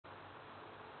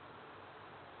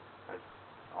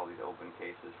these open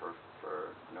cases for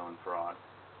known fraud,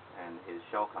 and his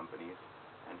shell companies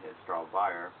and his straw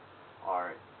buyer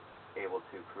are able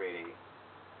to create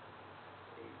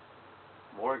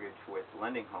a mortgage with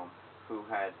Lending Home, who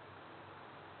had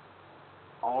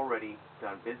already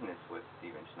done business with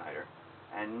Steven Schneider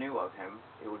and knew of him.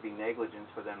 It would be negligence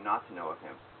for them not to know of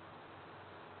him.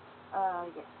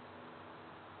 Yes.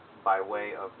 By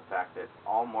way of the fact that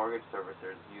all mortgage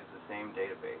servicers use the same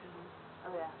database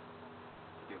Oh, yeah.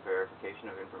 to do verification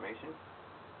of information.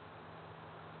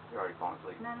 You're already falling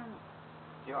asleep. No.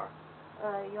 You are.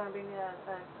 You want to bring me a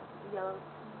yellow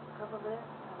cup over there?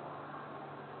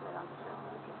 Right on the shelf.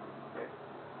 Okay.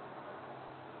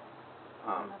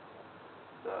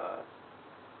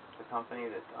 The company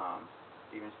that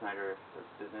Steven Schneider does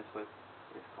business with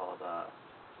is called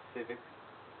Civic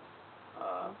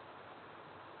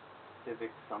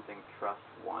Civic something Trust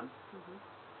One,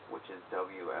 which is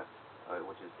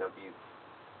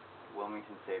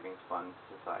Wilmington Savings Fund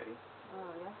Society. Oh,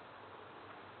 yeah?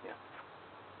 Yeah.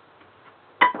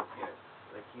 Yes.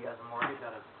 Like he has a mortgage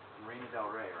out of Marina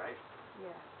Del Rey, right?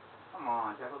 Yeah. Come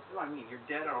on, Jack, what do I mean? You're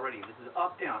dead already. This is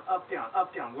up, down, up, down,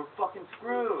 up, down. We're fucking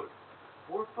screwed.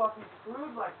 We're fucking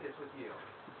screwed like this with you.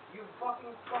 You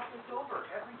fucking fuck us over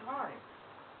every time.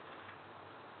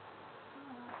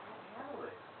 Can't handle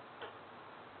it.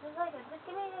 Just like it. Just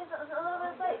give me a little bit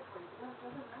of space. It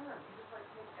doesn't matter. You just like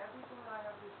take everything that I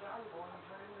have that's valuable and you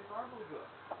turn it into garbage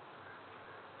goods.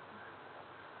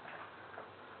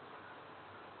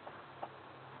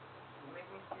 You make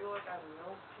me feel like I have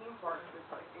no team partner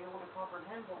that's like able to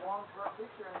comprehend the long-term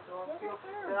picture, and so I feel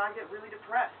that I get really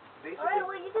depressed. Basically. Alright,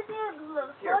 well, you just need to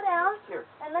slow down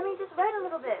and let me just write a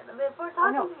little bit before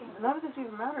talking to me. None of this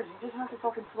even matters. You just have to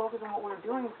fucking focus on what we're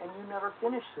doing, and you never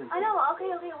finish this. I know,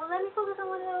 okay, well, let me focus on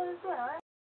what I was doing, alright?